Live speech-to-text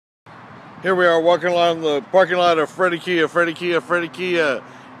Here we are walking along the parking lot of Fredy Kia,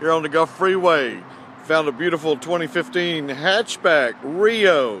 here on the Gulf Freeway. Found a beautiful 2015 hatchback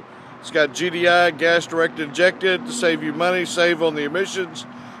Rio. It's got GDI, gas direct injected, to save you money, save on the emissions.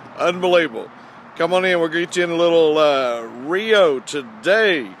 Unbelievable. Come on in, we'll get you in a little Rio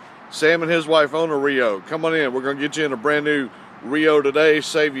today. Sam and his wife own a Rio. Come on in, we're going to get you in a brand new Rio today.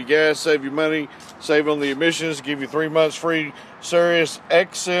 Save you gas, save you money, save on the emissions, give you 3 months free Sirius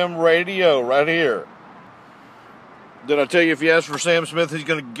XM radio right here. Did I tell you if you ask for Sam Smith, he's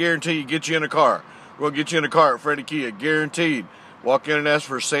going to guarantee you get you in a car. We'll get you in a car at Fredy Kia, guaranteed. Walk in and ask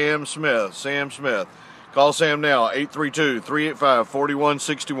for Sam Smith. Sam Smith. Call Sam now,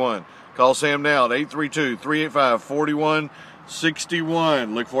 832-385-4161. Call Sam now at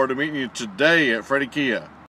 832-385-4161. Look forward to meeting you today at Fredy Kia.